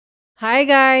Hi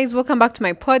guys, welcome back to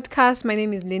my podcast. My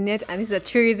name is Lynette and this is a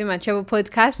tourism and travel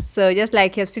podcast. So just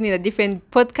like you've seen in the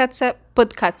different podcasts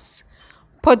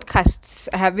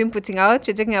I have been putting out,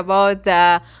 we're talking about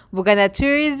the Buganda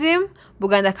tourism,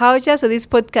 Buganda culture. So this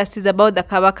podcast is about the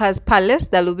Kabaka's Palace,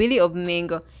 the Lubili of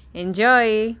Mengo.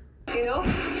 Enjoy.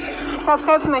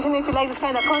 Subscribe to my channel if you like this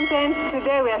kind of content.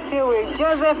 Today we are still with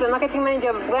Joseph, the marketing manager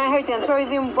of Buganda Heritage and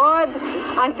Tourism Board,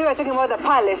 and today we're talking about the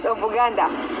Palace of Buganda.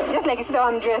 Just like you see how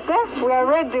I'm dressed, we are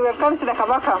ready. We have come to the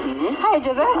Kabaka. Hi,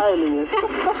 Joseph. Hi, Lynette.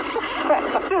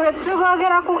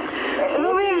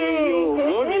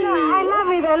 I love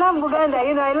it. I love Buganda.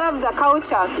 I love the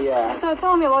culture. Yeah. So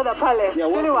tell me about the palace. Yeah,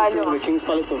 welcome to the King's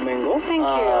Palace of Mengo. Thank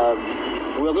you.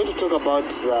 We are going to talk about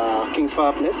the King's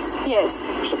Fireplace. Yes.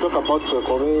 We should talk about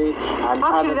Tuekobe and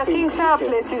Actually, other the things. King's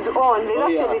Fireplace is on.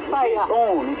 There's actually fire. It is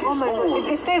on. It is Oh my on. God.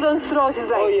 It stays on throughout. It's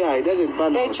like Oh yeah, it doesn't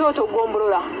burn. Echoto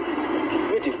Gombolola.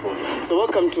 Beautiful. So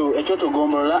welcome to Echoto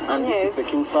Gomorola, and Yes. this is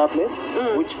the King's Fireplace,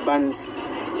 which burns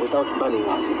without burning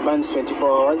out. It burns 24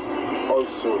 hours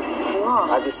also. Wow.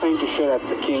 As a sign to show that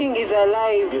the King is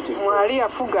alive. Beautiful. Maria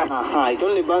Fuga. It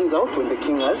only burns out when the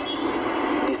king has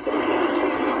disappeared,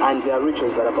 and there are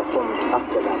rituals that are performed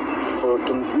after that. So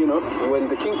when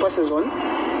the king passes on,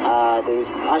 there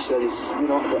is ash that is,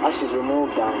 the ash is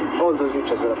removed, and all those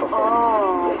rituals that are performed,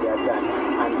 Oh. they are done,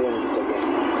 and then it again.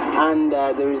 And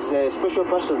there is a special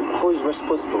person who is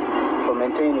responsible for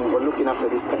maintaining or looking after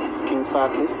this king's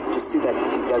fireplace to see that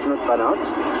it does not burn out,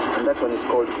 and that one is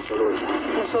called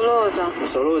Musoloza.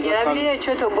 Musoloza Yalabirira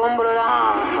ekyoto gombolola.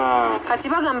 Kati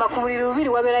bagamba ku buli lubiri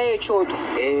wabeerayo ekyoto.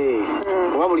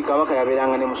 Kuba buli kabaka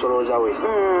yabeeranga ne musolooza we.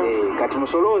 Kati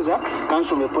musolooza comes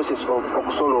from the process of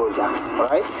okusolooza,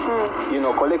 right?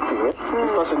 Collectively,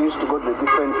 this person used to go to the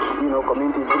different,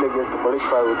 communities, villages to collect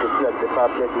firewood to see that the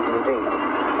fireplace is maintained.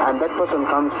 And that person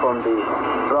comes from the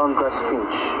brown grass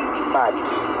finch bird.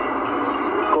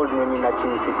 It's called Nyonyi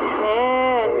Chinsige.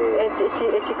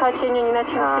 Ekika ky'ennyonyi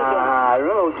nakinsige.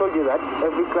 Remember we told you that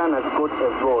every clan has got a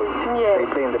role they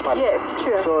play in the palace. Yes,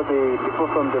 true. So the people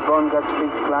from the brown grass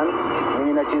finch clan,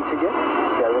 Nyonyi Chinsige,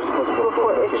 they are responsible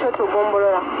For for ekyoto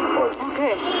gombolola. Oh.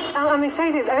 Okay. I'm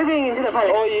excited. Are we going into the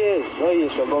palace? Oh yes, we're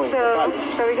going to the palace.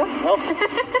 So we go?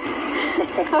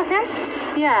 Okay.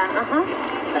 Yeah.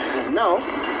 Now,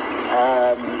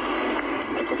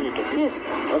 Yes.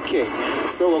 okay,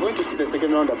 so we're going to see the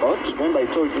second roundabout. Remember I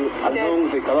told you along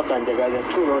the Kabaka and Jaga there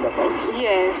are two roundabouts.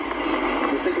 Yes.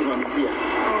 The second one is here.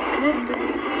 Okay.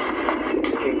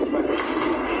 The King's Palace.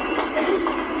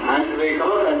 And the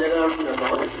Kabaka and Jaga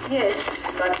roundabout Yes.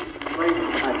 starts right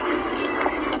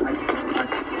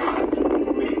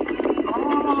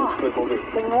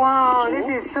Oh. Wow, this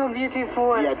is so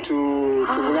beautiful. Yeah, to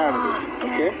Bulangi.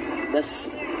 Okay,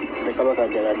 that's the Kabaka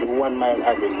and Jaga, the 1 mile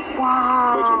avenue.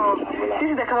 Wow. This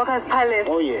is the Kabaka's palace.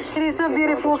 Oh yes. It is so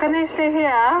beautiful. Can I stay here?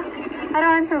 I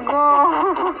don't want to go.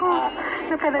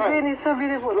 Look at the green, it's so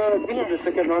beautiful. So this is the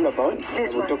second roundabout.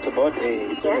 This we one. talked about.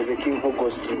 It's always the king who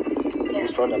goes through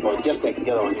this roundabout, just like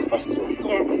the other one you passed through.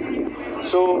 Yes.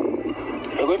 So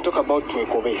we're going to talk about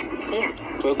Tuekobe. Yes.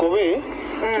 Tuekobe,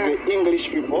 to the English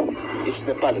people, it's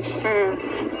the palace.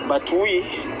 But we,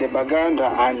 the Baganda,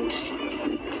 and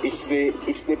it's the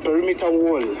perimeter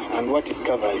wall and what it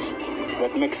covers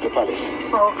that makes the palace.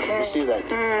 Okay. You see that?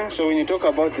 So when you talk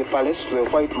about the palace to a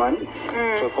white man,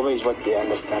 Tuekobe is what they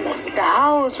understand as The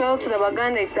house, well, to the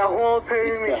Baganda, it's the whole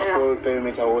perimeter. the whole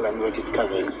perimeter wall and what it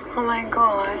covers. Oh my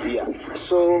God. Yeah.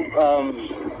 So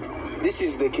this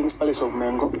is the King's Palace of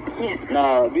Mengo. Yes.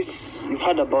 Now this, you've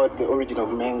heard about the origin of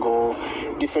Mengo,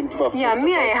 different people. Yeah,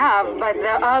 me I have, but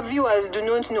our viewers do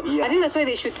not know. Yeah. I think that's why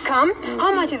they should come.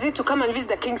 How much is it to come and visit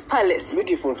the King's Palace?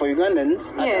 Beautiful for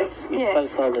Ugandans. Yes, It's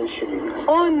yes. 5,000 shillings.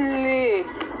 Only.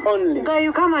 Only. Guy,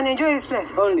 you come and enjoy this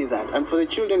place. Only that. And for the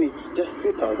children, it's just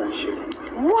 3,000 shillings.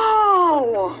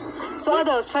 Wow. So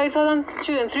adults 5,000,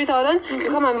 children 3,000. You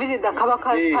come and visit the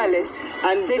Kabaka's palace.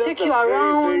 And They those take are you very,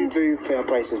 around. very, very fair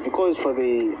prices, because for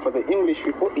the English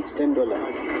people, it's $10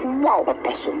 Wow. per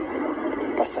person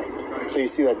per side. So you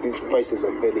see that these prices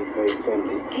are very, very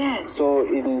friendly. Yes. So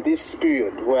in this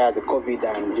period where the COVID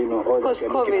and all that,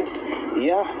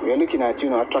 we're looking at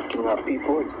attracting our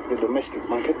people, the domestic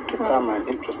market, to come and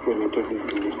interest them into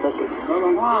visiting these places.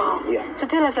 Wow. Yeah. So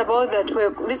tell us about that.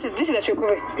 This is the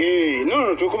Chukwe. Hey,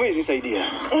 no, Tuekobe is this idea.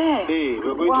 Hey,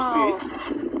 we're going to see it,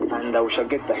 and we shall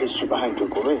get the history behind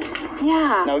Tuekobe.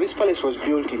 Yeah. Now this palace was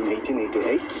built in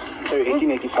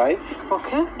 1885.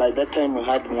 Okay. By that time we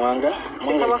had Mwanga.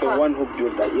 Mwanga is the one who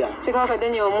built that. Yeah. Chikawaka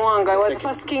Daniel Mwanga was the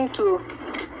first king to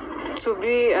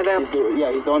be at He's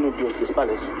the one who built this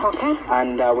palace. Okay.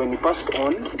 And when he passed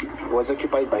on, it was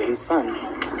occupied by his son,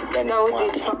 Daniel Daudi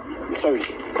Mwanga.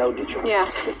 Daudicho. Yeah.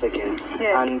 The second.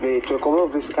 Yeah. And the Twekova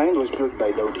of this kind was built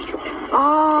by Daudicho.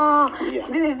 Yeah.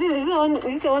 Is it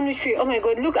the one which we? Oh my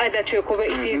God! Look at that Twekova.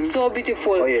 It is so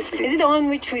beautiful. Oh yes, it is. Is it the one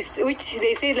which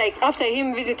they said like after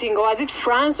him visiting, or was it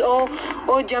France or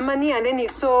Germany, and then he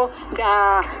saw the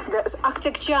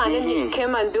architecture, and then he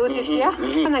came and built it here.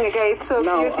 And it's so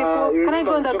beautiful. Can I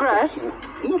go on the grass?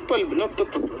 No problem.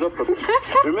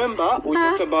 Remember, we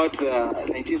talked about the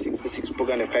 1966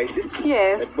 Buganda crisis.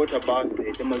 Yes. That brought about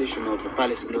the demolition of the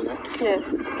palace and all that.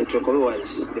 Yes. The Twekova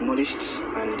was demolished,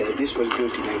 and this was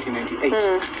built in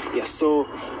 1998. Yeah, so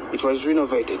it was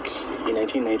renovated in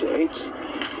 1998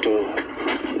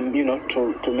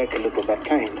 to make a look of that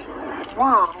kind.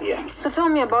 Wow. Yeah. So tell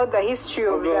me about the history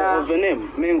of the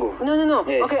name Mengo. No.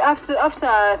 Yeah. Okay, after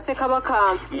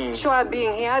Sekabaka Shoa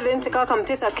being here, then Sekabaka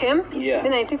Mutesa came. Yeah.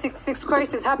 Then 1966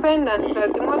 crisis happened and it was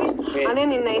demolished. Yeah. And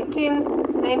then in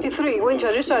 1993, when it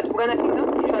was restored to Ghana Kingdom,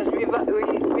 it was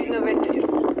renovated.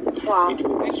 Wow.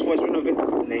 This was renovated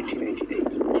in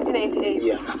 1998. 1998.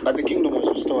 Yeah, but the kingdom was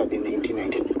restored in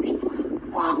 1993.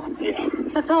 Wow. Yeah.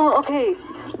 So okay.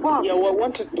 Wow. Yeah, well, I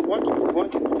wanted to tell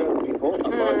the people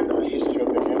about the history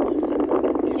of the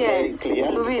name. Yes. Very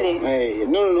clear. Really?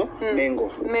 No. Mengo.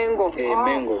 Mengo.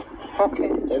 Okay.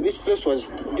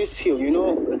 This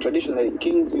hill, traditionally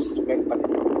kings used to make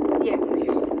palaces. Yes.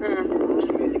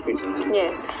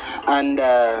 Yes. And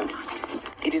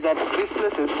it is at these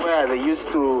places where they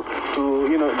used to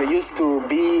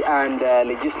be and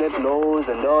legislate laws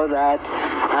and all that.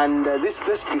 And this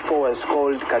place before was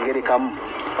called Kagerikam.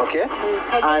 Okay,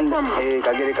 and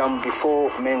Kagerikam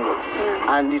before Mengo,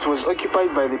 and it was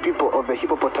occupied by the people of the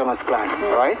Hippopotamus clan,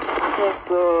 right? Yes.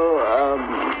 So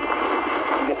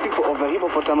the people of the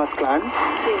Hippopotamus clan,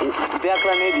 their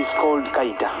clan head is called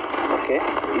Kaita. Okay,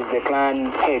 is the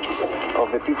clan head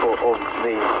of the people of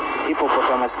the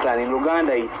Hippopotamus clan. In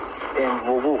Uganda, it's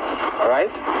Mvubu, all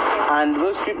right? And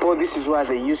those people, this is where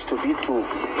they used to be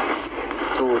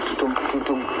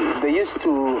they used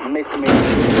to make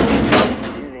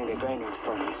medicine using the grinding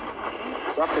stones.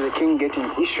 So after the king getting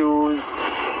issues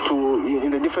in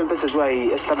the different places where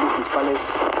he established his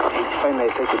palace, he finally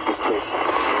sighted this place.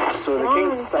 So the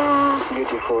king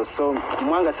beautiful. So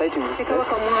Mwanga sighting this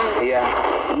place,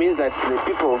 means that the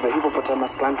people of the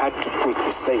Hippopotamus clan had to quit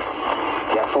this place.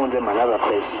 They had found them another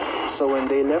place. So when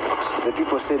they left, the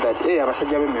people said that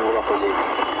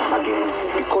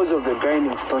because of the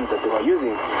grinding stones that they were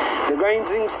using. The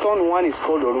grinding stone one is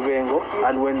called Orubengo,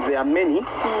 and when there are many,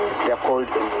 they are called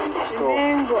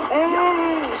Mengo.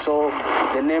 So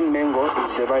the name Mengo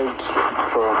is derived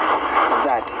from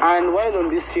that. And while on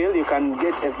this hill, you can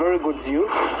get a very good view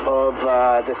of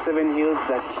the 7 hills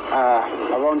that are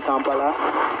around Kampala.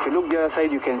 If you look the other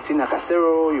side, you can see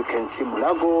Nakasero, you can see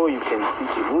Mulago, you can see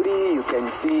Chiburi, you can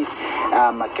see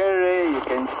Makerere, you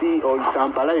can see Old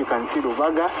Kampala, you can see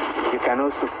Ruvaga, you can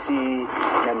also see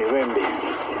Namirembe.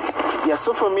 Yeah,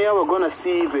 so from here we're gonna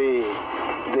see the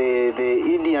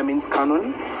Idi Amin's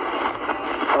canon.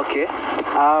 Okay.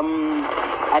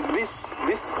 At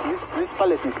this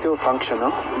palace is still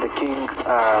functional. The king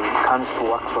comes to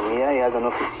work from here. He has an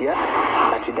office here,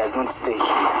 but he does not stay here.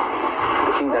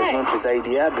 The king does not reside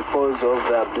here because of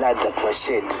the blood that was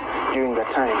shed during the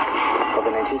time of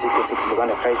the 1966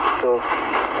 Buganda crisis. So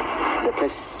the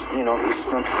place, is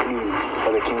not clean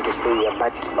for the king to stay here.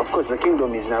 But of course, the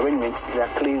kingdom is in arrangements. They are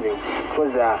cleansing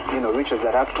because there are, rituals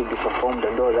that have to be performed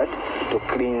and all that to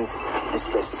cleanse this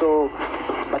place. So,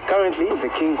 but currently, the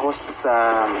king hosts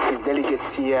his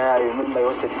delegates here. I remember he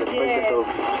hosted the president of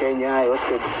Kenya. He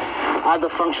hosted other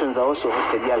functions are also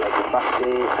hosted here, like the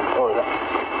birthday and all that.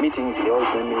 Meetings he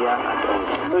holds them here and all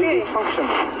that. So it is functional.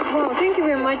 Well, thank you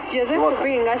very much, Joseph, for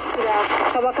bringing us to the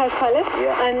Kabaka's Palace.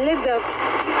 Yeah. And let the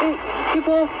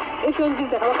people, if you want to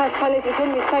visit the Kabaka's Palace, it's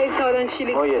only 5,000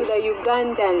 shillings to the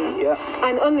Ugandans. Yeah.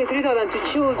 And only 3,000 to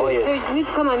children. So you need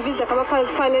to come and visit the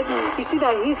Kabaka's Palace. You see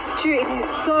the history, it is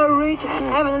so rich.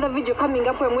 I have another video coming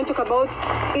up where I'm going to talk about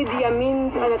Idi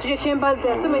Amin's and the treasure chambers.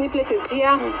 There are so many places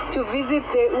here to visit.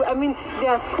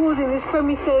 There are schools in these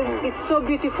premises. It's so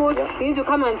beautiful. You need to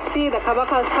come and see the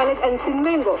Kabaka's Palace, and it's in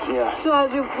Mengo. Yeah. So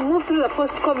as we move through the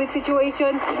post-COVID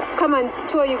situation, come and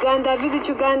tour Uganda, visit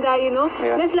Uganda,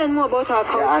 Let's learn more about our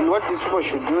culture. Yeah, and what these people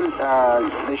should do,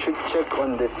 they should check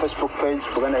on the Facebook page,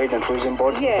 Buganda Heritage and Tourism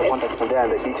Board. Yes. The contacts are there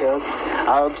and the details.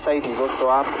 Our website is also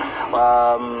up.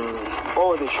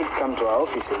 Or they should come to our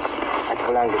offices at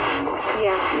Bulange.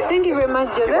 Yeah. Thank you very much,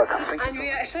 Joseph. You're welcome. Thank and we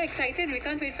are so excited. We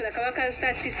can't wait for the Kabaka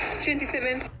start. It's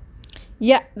 27th.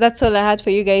 Yeah, that's all I had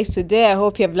for you guys today. I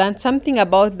hope you have learned something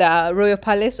about the Royal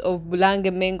Palace of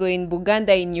Bulange Mengo in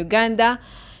Buganda in Uganda.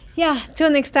 Yeah, till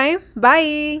next time.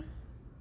 Bye.